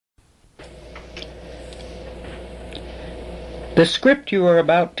The script you are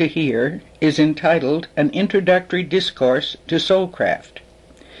about to hear is entitled An Introductory Discourse to Soulcraft.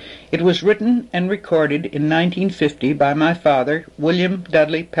 It was written and recorded in 1950 by my father, William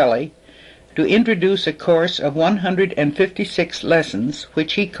Dudley Pelley, to introduce a course of 156 lessons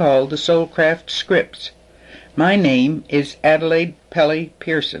which he called the Soulcraft Scripts. My name is Adelaide Pelley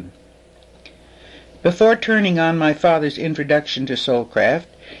Pearson. Before turning on my father's introduction to Soulcraft,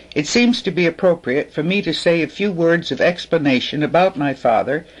 it seems to be appropriate for me to say a few words of explanation about my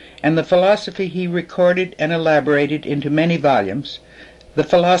father and the philosophy he recorded and elaborated into many volumes, the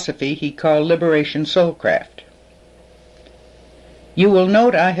philosophy he called Liberation Soulcraft. You will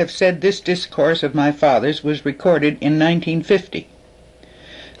note I have said this discourse of my father's was recorded in 1950.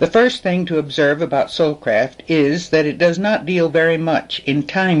 The first thing to observe about Soulcraft is that it does not deal very much in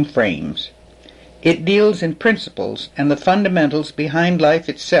time frames. It deals in principles and the fundamentals behind life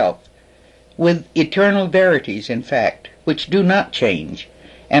itself, with eternal verities, in fact, which do not change,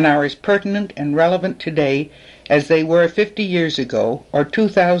 and are as pertinent and relevant today as they were 50 years ago, or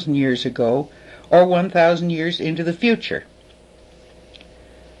 2,000 years ago, or 1,000 years into the future.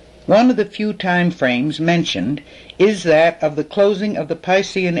 One of the few time frames mentioned is that of the closing of the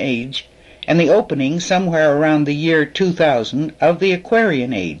Piscean Age and the opening somewhere around the year 2000 of the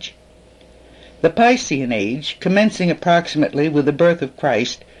Aquarian Age. The Piscean Age, commencing approximately with the birth of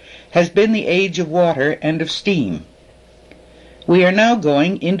Christ, has been the age of water and of steam. We are now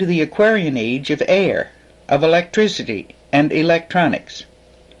going into the Aquarian Age of air, of electricity, and electronics.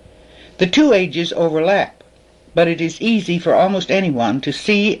 The two ages overlap, but it is easy for almost anyone to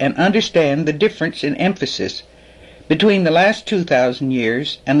see and understand the difference in emphasis between the last 2,000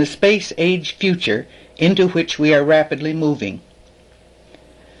 years and the space age future into which we are rapidly moving.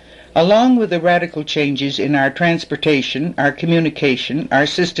 Along with the radical changes in our transportation, our communication, our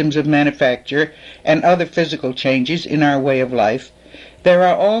systems of manufacture, and other physical changes in our way of life, there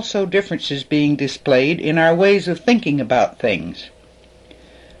are also differences being displayed in our ways of thinking about things.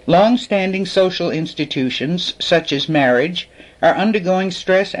 Long-standing social institutions, such as marriage, are undergoing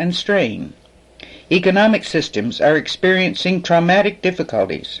stress and strain. Economic systems are experiencing traumatic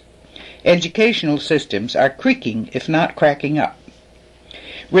difficulties. Educational systems are creaking, if not cracking up.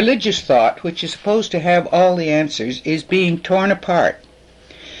 Religious thought, which is supposed to have all the answers, is being torn apart.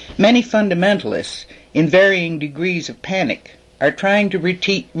 Many fundamentalists, in varying degrees of panic, are trying to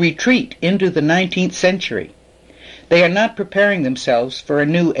retreat into the 19th century. They are not preparing themselves for a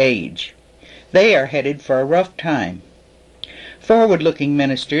new age. They are headed for a rough time. Forward-looking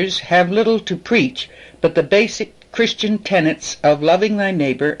ministers have little to preach but the basic Christian tenets of loving thy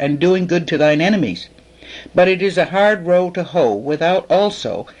neighbor and doing good to thine enemies. But it is a hard row to hoe without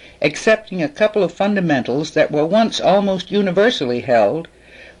also accepting a couple of fundamentals that were once almost universally held,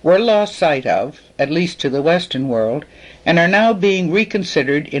 were lost sight of, at least to the Western world, and are now being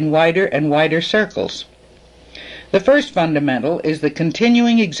reconsidered in wider and wider circles. The first fundamental is the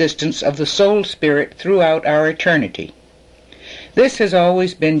continuing existence of the soul spirit throughout our eternity. This has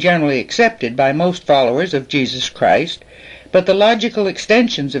always been generally accepted by most followers of Jesus Christ, but the logical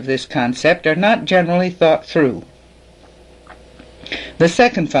extensions of this concept are not generally thought through. The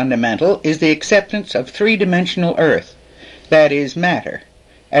second fundamental is the acceptance of three-dimensional earth, that is, matter,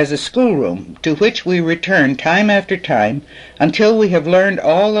 as a schoolroom to which we return time after time until we have learned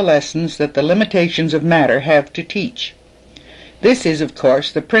all the lessons that the limitations of matter have to teach. This is, of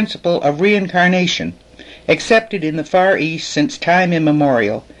course, the principle of reincarnation, accepted in the Far East since time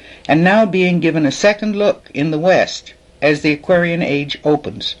immemorial, and now being given a second look in the West as the Aquarian Age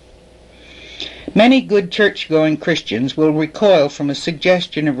opens. Many good church-going Christians will recoil from a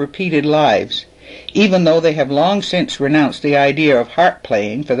suggestion of repeated lives, even though they have long since renounced the idea of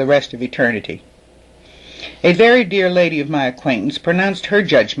harp-playing for the rest of eternity. A very dear lady of my acquaintance pronounced her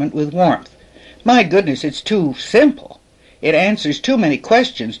judgment with warmth. "My goodness, it's too simple. It answers too many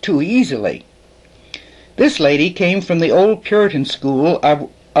questions too easily." This lady came from the old Puritan school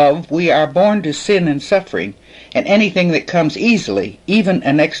of we are born to sin and suffering, and anything that comes easily, even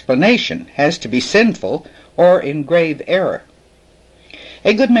an explanation, has to be sinful or in grave error.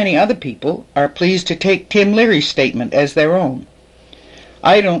 A good many other people are pleased to take Tim Leary's statement as their own.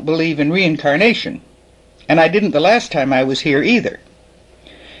 I don't believe in reincarnation, and I didn't the last time I was here either.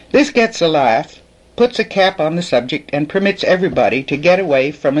 This gets a laugh, puts a cap on the subject, and permits everybody to get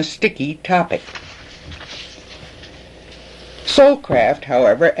away from a sticky topic. Soulcraft,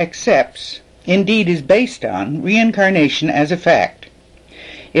 however, accepts, indeed is based on, reincarnation as a fact.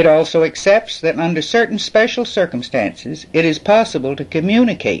 It also accepts that under certain special circumstances it is possible to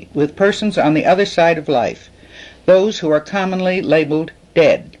communicate with persons on the other side of life, those who are commonly labeled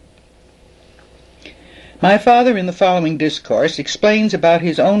dead. My father in the following discourse explains about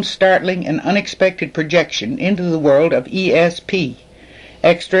his own startling and unexpected projection into the world of ESP,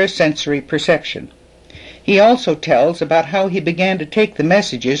 extrasensory perception. He also tells about how he began to take the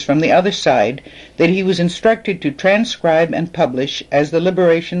messages from the other side that he was instructed to transcribe and publish as the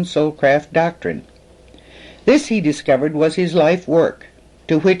Liberation Soulcraft doctrine. This, he discovered, was his life work,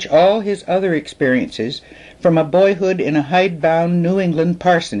 to which all his other experiences, from a boyhood in a hidebound New England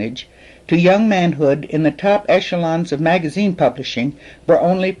parsonage to young manhood in the top echelons of magazine publishing, were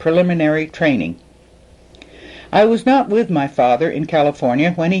only preliminary training. I was not with my father in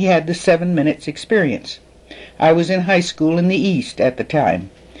California when he had the 7 minutes experience. I was in high school in the East at the time,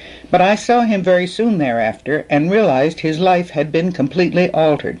 but I saw him very soon thereafter and realized his life had been completely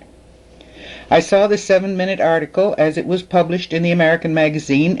altered. I saw the 7-minute article as it was published in the American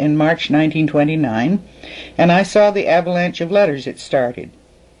magazine in March 1929, and I saw the avalanche of letters it started.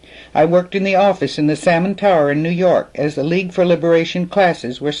 I worked in the office in the Salmon Tower in New York as the League for Liberation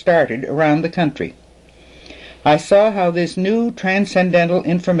classes were started around the country. I saw how this new transcendental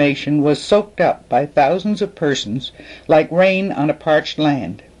information was soaked up by thousands of persons like rain on a parched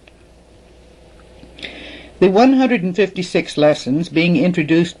land. The 156 lessons being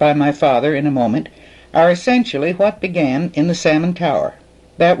introduced by my father in a moment are essentially what began in the Salmon Tower.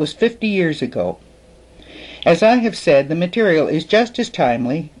 That was 50 years ago. As I have said, the material is just as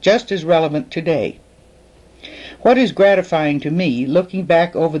timely, just as relevant today. What is gratifying to me, looking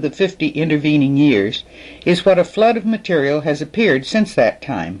back over the 50 intervening years, is what a flood of material has appeared since that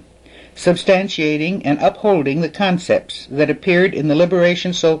time, substantiating and upholding the concepts that appeared in the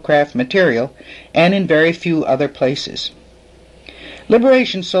Liberation Soulcraft material and in very few other places.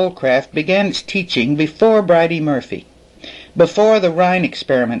 Liberation Soulcraft began its teaching before Bridie Murphy, before the Rhine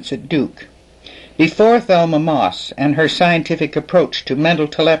experiments at Duke, before Thelma Moss and her scientific approach to mental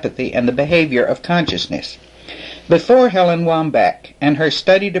telepathy and the behavior of consciousness, before Helen Wambach and her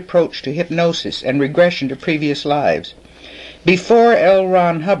studied approach to hypnosis and regression to previous lives, before L.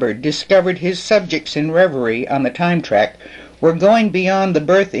 Ron Hubbard discovered his subjects in reverie on the time track were going beyond the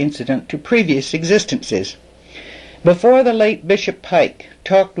birth incident to previous existences, before the late Bishop Pike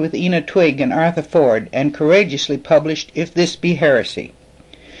talked with Ena Twigg and Arthur Ford and courageously published If This Be Heresy,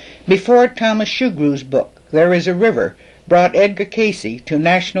 before Thomas Shugrew's book, There Is a River, brought Edgar Cayce to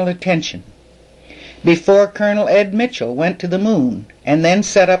national attention, before Colonel Ed Mitchell went to the moon and then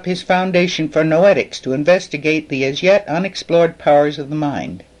set up his foundation for noetics to investigate the as yet unexplored powers of the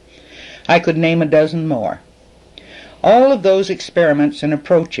mind. I could name a dozen more. All of those experiments and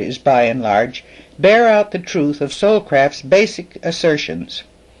approaches, by and large, bear out the truth of Soulcraft's basic assertions.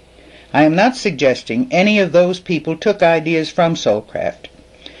 I am not suggesting any of those people took ideas from Soulcraft.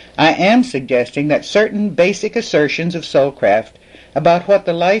 I am suggesting that certain basic assertions of Soulcraft about what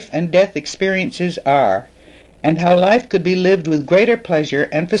the life and death experiences are, and how life could be lived with greater pleasure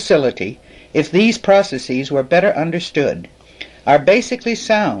and facility if these processes were better understood, are basically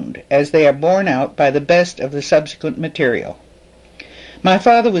sound as they are borne out by the best of the subsequent material. My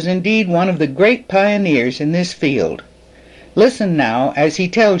father was indeed one of the great pioneers in this field. Listen now as he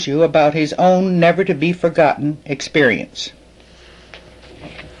tells you about his own never-to-be-forgotten experience.